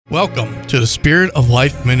Welcome to the Spirit of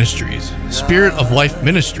Life Ministries. Spirit of Life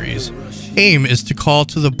Ministries' aim is to call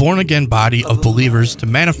to the born-again body of believers to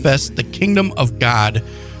manifest the kingdom of God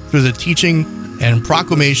through the teaching and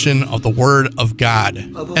proclamation of the Word of God,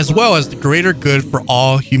 as well as the greater good for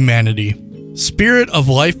all humanity. Spirit of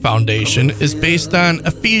Life Foundation is based on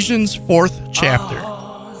Ephesians 4th chapter,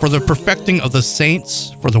 for the perfecting of the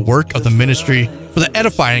saints, for the work of the ministry, for the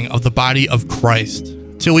edifying of the body of Christ,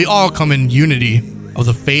 till we all come in unity of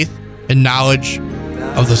the faith and knowledge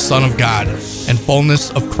of the Son of God and fullness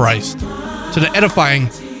of Christ, to the edifying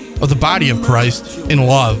of the body of Christ in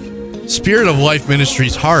love. Spirit of Life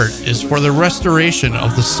Ministries' heart is for the restoration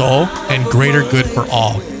of the soul and greater good for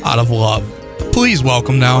all, out of love. Please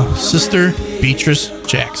welcome now Sister Beatrice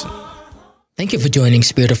Jackson. Thank you for joining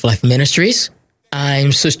Spirit of Life Ministries.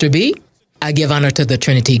 I'm Sister B. I give honor to the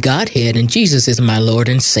Trinity Godhead, and Jesus is my Lord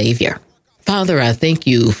and Savior. Father, I thank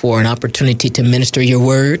you for an opportunity to minister your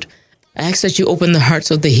word. I ask that you open the hearts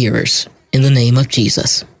of the hearers in the name of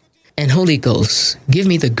Jesus. And Holy Ghost, give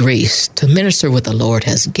me the grace to minister what the Lord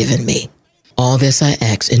has given me. All this I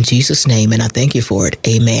ask in Jesus' name, and I thank you for it.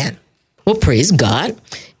 Amen. Well, praise God.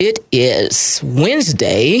 It is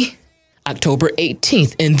Wednesday, October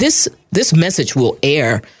 18th, and this message will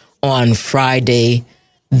air on Friday,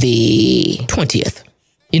 the 20th.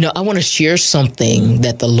 You know, I want to share something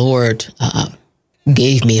that the Lord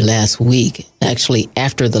gave me last week, actually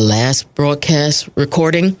after the last broadcast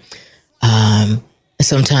recording.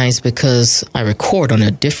 Sometimes because I record on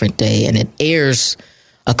a different day and it airs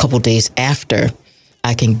a couple days after,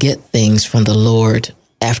 I can get things from the Lord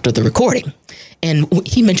after the recording. And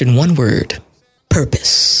he mentioned one word,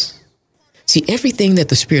 purpose. See, everything that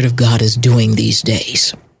the Spirit of God is doing these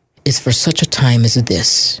days is for such a time as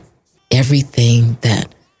this. Everything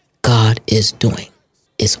that God is doing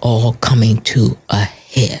is all coming to a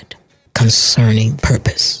head concerning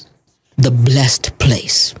purpose, the blessed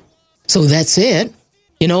place. So that's it.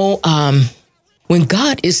 You know, when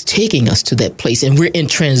God is taking us to that place and we're in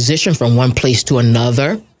transition from one place to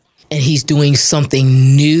another, and he's doing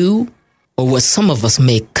something new, or what some of us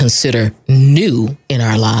may consider new in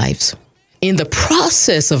our lives, in the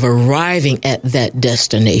process of arriving at that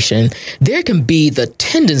destination, there can be the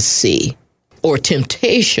tendency or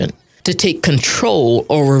temptation to take control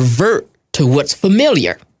or revert to what's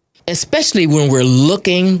familiar, especially when we're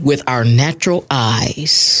looking with our natural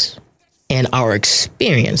eyes and our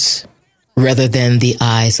experience rather than the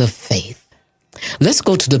eyes of faith. Let's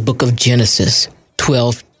go to the book of Genesis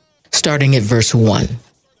 12, starting at verse 1.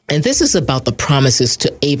 And this is about the promises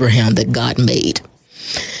to Abraham that God made.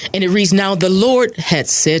 And it reads, "Now the Lord had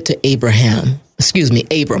said to Abram.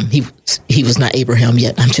 He was not Abraham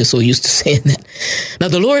yet. I'm just so used to saying that. Now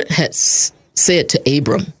the Lord had said to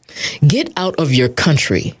Abram, 'Get out of your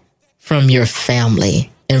country, from your family,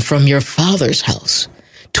 and from your father's house,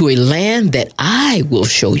 to a land that I will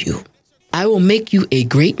show you. I will make you a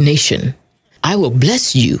great nation. I will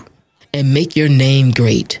bless you and make your name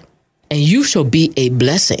great, and you shall be a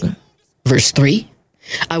blessing.'" Verse 3,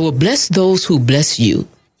 "I will bless those who bless you,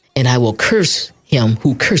 and I will curse him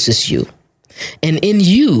who curses you. And in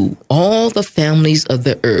you, all the families of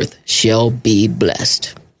the earth shall be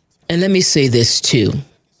blessed." And let me say this too.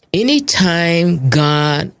 Anytime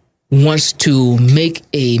God wants to make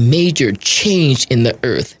a major change in the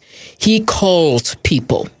earth, he calls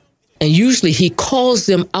people. And usually he calls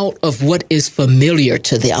them out of what is familiar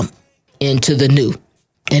to them into the new.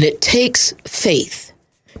 And it takes faith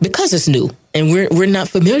because it's new and we're not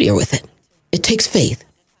familiar with it. It takes faith.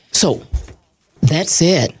 So that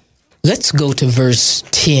said, let's go to verse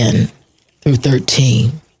 10 through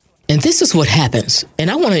 13. And this is what happens. And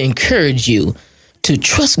I want to encourage you to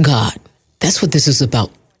trust God. That's what this is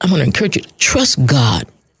about. I want to encourage you to trust God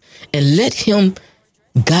and let him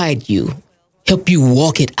guide you, help you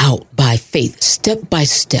walk it out by faith, step by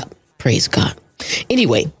step. Praise God.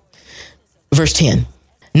 Anyway, verse 10.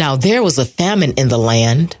 "Now there was a famine in the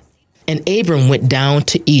land, and Abram went down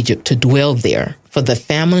to Egypt to dwell there, for the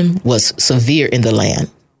famine was severe in the land.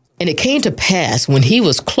 And it came to pass when he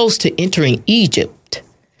was close to entering Egypt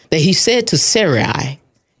that he said to Sarai,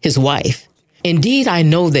 his wife, 'Indeed, I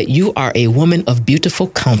know that you are a woman of beautiful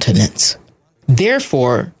countenance.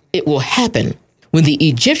 Therefore, it will happen when the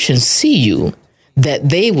Egyptians see you that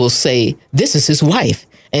they will say, "This is his wife,"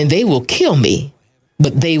 and they will kill me,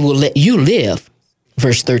 but they will let you live.'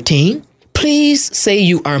 Verse 13, "Please say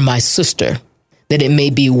you are my sister, that it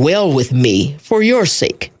may be well with me for your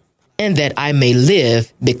sake, and that I may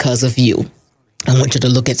live because of you." I want you to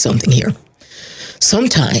look at something here.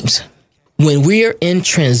 Sometimes when we are in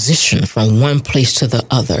transition from one place to the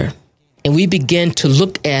other, and we begin to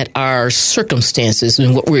look at our circumstances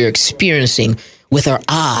and what we're experiencing with our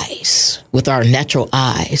eyes, with our natural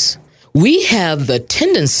eyes, we have the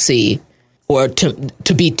tendency or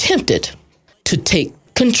to be tempted to take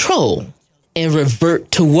control and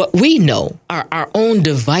revert to what we know, our own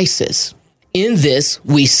devices. In this,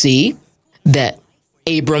 we see that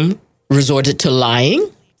Abram resorted to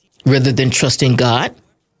lying rather than trusting God.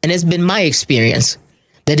 And it's been my experience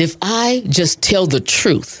that if I just tell the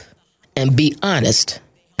truth and be honest,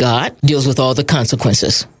 God deals with all the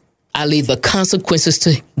consequences. I leave the consequences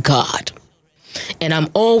to God. And I'm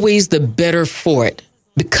always the better for it,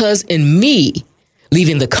 because in me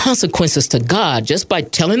leaving the consequences to God, just by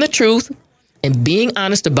telling the truth and being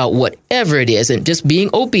honest about whatever it is and just being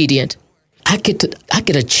obedient, I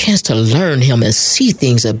get a chance to learn him and see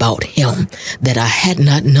things about him that I had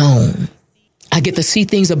not known. I get to see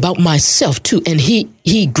things about myself too. And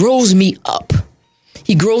he grows me up.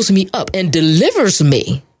 He grows me up and delivers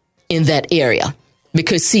me in that area.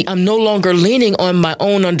 Because, see, I'm no longer leaning on my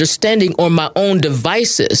own understanding or my own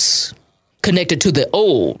devices connected to the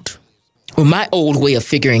old or my old way of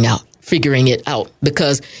figuring it out.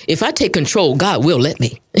 Because if I take control, God will let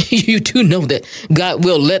me. You do know that God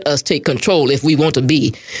will let us take control if we want to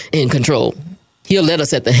be in control. He'll let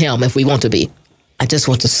us at the helm if we want to be. I just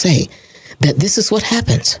want to say that this is what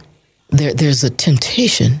happens. There's a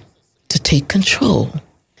temptation to take control,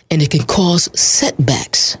 and it can cause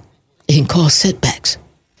setbacks.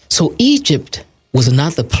 So Egypt was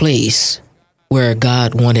not the place where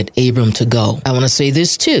God wanted Abram to go. I want to say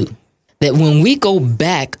this too, that when we go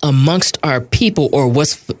back amongst our people or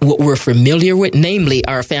what we're familiar with, namely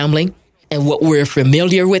our family and what we're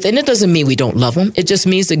familiar with, and it doesn't mean we don't love them. It just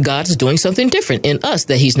means that God's doing something different in us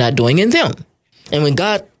that he's not doing in them. And when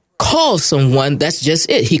God calls someone, that's just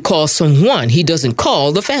it. He calls someone. He doesn't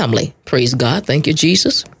call the family. Praise God. Thank you,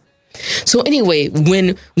 Jesus. So anyway,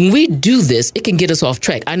 when we do this, it can get us off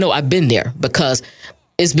track. I know I've been there because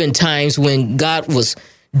it's been times when God was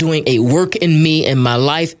doing a work in me and my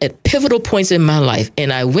life at pivotal points in my life.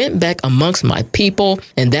 And I went back amongst my people,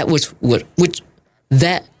 and that which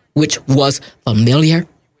was familiar,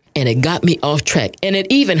 and it got me off track. And it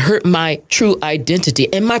even hurt my true identity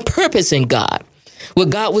and my purpose in God, what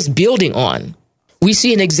God was building on. We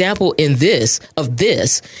see an example of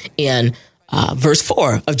this in verse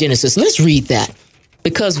 4 of Genesis. Let's read that.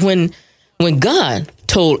 Because when God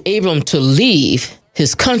told Abram to leave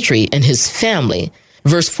his country and his family,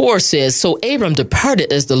 verse 4 says, "So Abram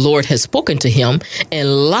departed as the Lord had spoken to him,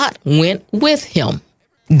 and Lot went with him."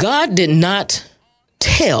 God did not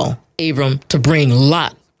tell Abram to bring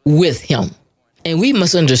Lot with him. And we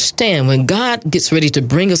must understand, when God gets ready to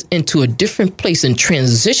bring us into a different place and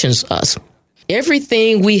transitions us,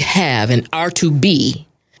 everything we have and are to be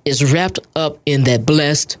is wrapped up in that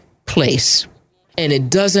blessed place. And it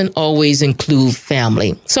doesn't always include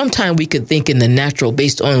family. Sometimes we could think in the natural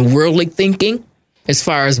based on worldly thinking as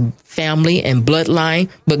far as family and bloodline,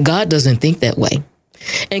 but God doesn't think that way.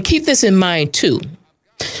 And keep this in mind too.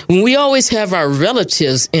 When we always have our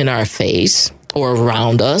relatives in our face or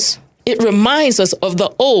around us, it reminds us of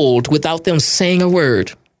the old without them saying a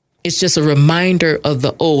word. It's just a reminder of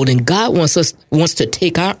the old. And God wants to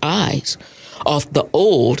take our eyes off the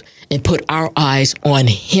old and put our eyes on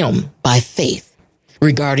him by faith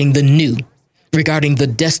regarding the new, regarding the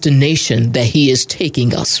destination that he is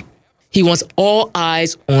taking us. He wants all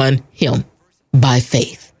eyes on him by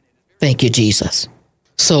faith. Thank you, Jesus.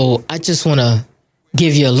 So I just want to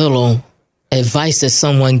give you a little advice that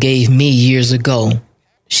someone gave me years ago.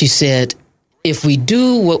 She said, if we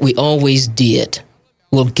do what we always did,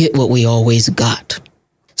 we'll get what we always got.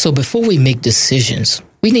 So before we make decisions,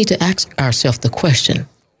 we need to ask ourselves the question,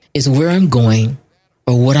 is where I'm going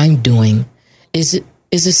or what I'm doing, is it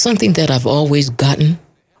something that I've always gotten,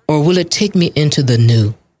 or will it take me into the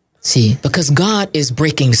new? See, because God is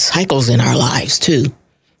breaking cycles in our lives too,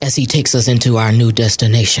 as he takes us into our new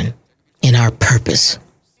destination and our purpose.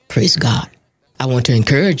 Praise God. I want to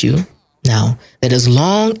encourage you now that as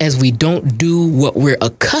long as we don't do what we're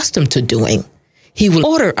accustomed to doing, he will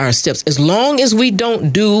order our steps as long as we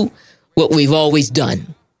don't do what we've always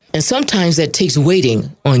done. And sometimes that takes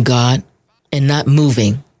waiting on God and not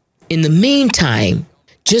moving. In the meantime,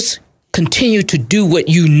 just continue to do what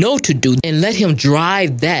you know to do and let him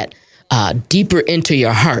drive that deeper into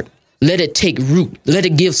your heart. Let it take root. Let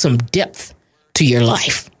it give some depth to your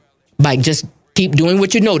life by just keep doing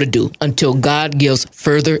what you know to do until God gives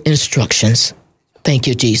further instructions. Thank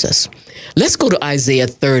you, Jesus. Let's go to Isaiah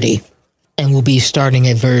 30, and we'll be starting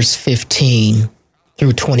at verse 15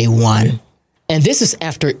 through 21. And this is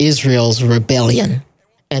after Israel's rebellion.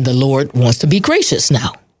 And the Lord wants to be gracious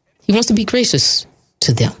now. He wants to be gracious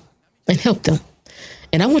to them and help them.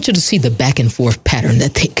 And I want you to see the back and forth pattern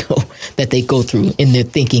that they go through in their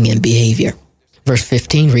thinking and behavior. Verse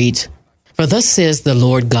 15 reads, "For thus says the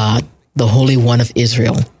Lord God, the Holy One of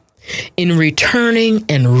Israel, in returning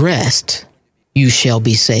and rest you shall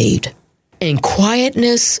be saved. In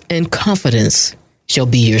quietness and confidence shall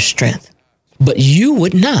be your strength. But you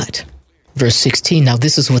would not." Verse 16, now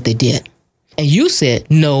this is what they did. "And you said,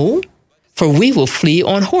 no, for we will flee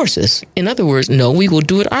on horses." In other words, no, we will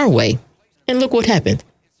do it our way. And look what happened.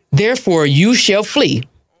 "Therefore you shall flee,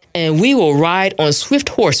 and we will ride on swift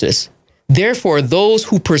horses. Therefore those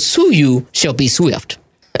who pursue you shall be swift."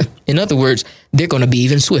 In other words, they're going to be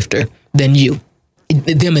even swifter than you.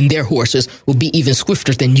 Them and their horses will be even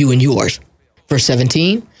swifter than you and yours. Verse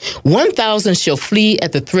 17, 1,000 shall flee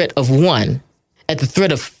at the threat of one. At the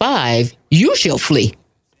threat of 5, you shall flee.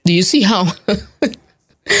 Do you see how,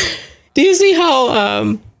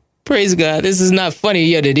 praise God, this is not funny,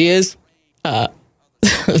 yet it is.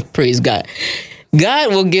 Praise God.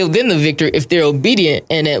 God will give them the victory if they're obedient.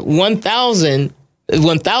 And at 1,000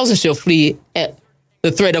 shall flee at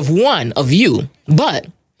the threat of one of you. But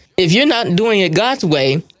if you're not doing it God's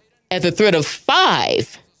way, at the threat of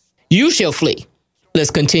 5, you shall flee.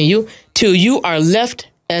 Let's continue. "Till you are left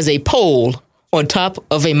as a pole on top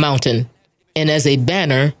of a mountain and as a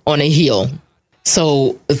banner on a hill."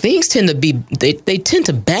 So things tend to be, they tend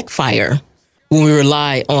to backfire when we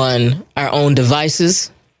rely on our own devices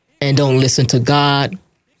and don't listen to God.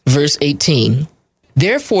 Verse 18,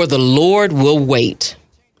 "Therefore the Lord will wait."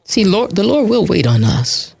 See, the Lord will wait on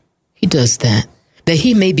us. He does that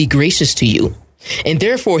he may be gracious to you. And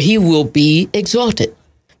therefore he will be exalted,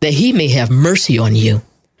 that he may have mercy on you.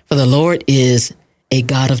 For the Lord is a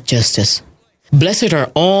God of justice. Blessed are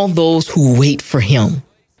all those who wait for him.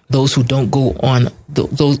 Those who don't go on,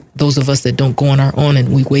 those of us that don't go on our own and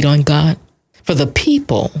we wait on God. "For the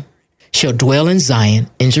people shall dwell in Zion,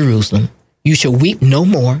 in Jerusalem. You shall weep no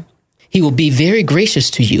more. He will be very gracious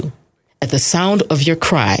to you. At the sound of your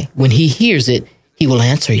cry, when he hears it, he will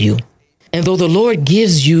answer you. And though the Lord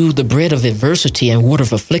gives you the bread of adversity and water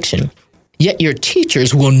of affliction, yet your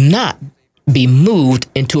teachers will not be moved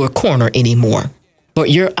into a corner anymore.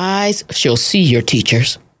 But your eyes shall see your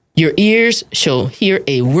teachers. Your ears shall hear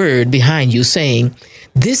a word behind you saying,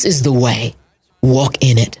 this is the way, walk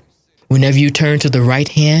in it. Whenever you turn to the right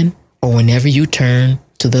hand or whenever you turn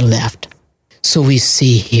to the left." So we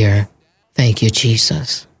see here, thank you,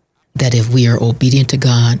 Jesus, that if we are obedient to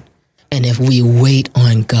God and if we wait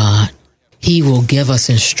on God, he will give us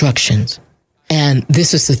instructions. And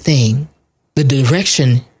this is the thing, the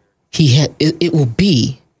direction it will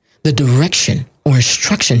be the direction or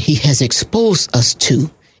instruction he has exposed us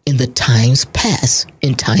to in times past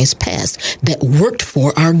that worked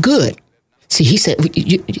for our good. See, he said,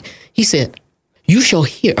 you shall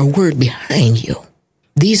hear a word behind you.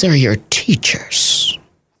 These are your teachers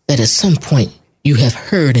that at some point you have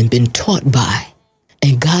heard and been taught by,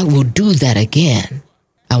 and God will do that again.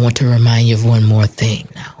 I want to remind you of one more thing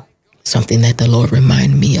now, something that the Lord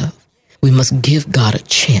reminded me of. We must give God a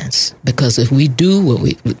chance, because if we don't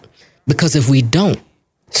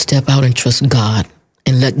step out and trust God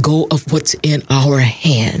and let go of what's in our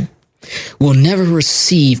hand, we'll never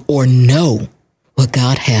receive or know what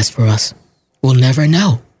God has for us. We'll never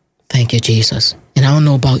know. Thank you, Jesus. And I don't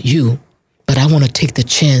know about you, but I want to take the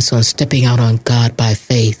chance on stepping out on God by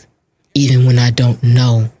faith, even when I don't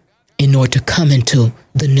know, in order to come into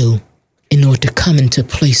the new, in order to come into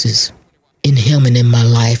places in him and in my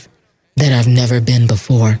life that I've never been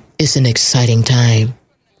before. It's an exciting time.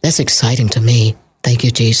 That's exciting to me. Thank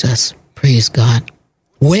you, Jesus. Praise God.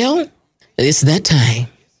 Well, it's that time.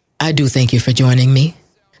 I do thank you for joining me.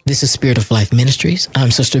 This is Spirit of Life Ministries.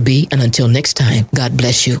 I'm Sister B, and until next time, God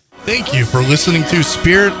bless you. Thank you for listening to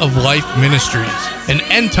Spirit of Life Ministries, an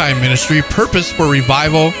end-time ministry purpose for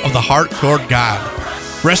revival of the heart toward God,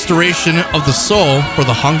 restoration of the soul for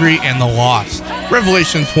the hungry and the lost.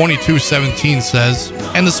 Revelation 22:17 says,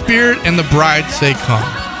 "And the Spirit and the bride say, come.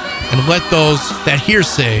 And let those that hear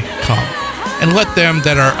say, come. And let them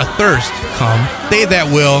that are athirst come. They that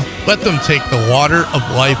will, let them take the water of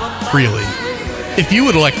life freely." If you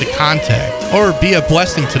would like to contact or be a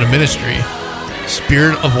blessing to the ministry,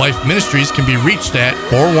 Spirit of Life Ministries can be reached at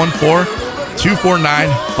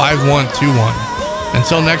 414-249-5121.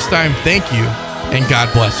 Until next time, thank you, and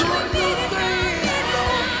God bless you.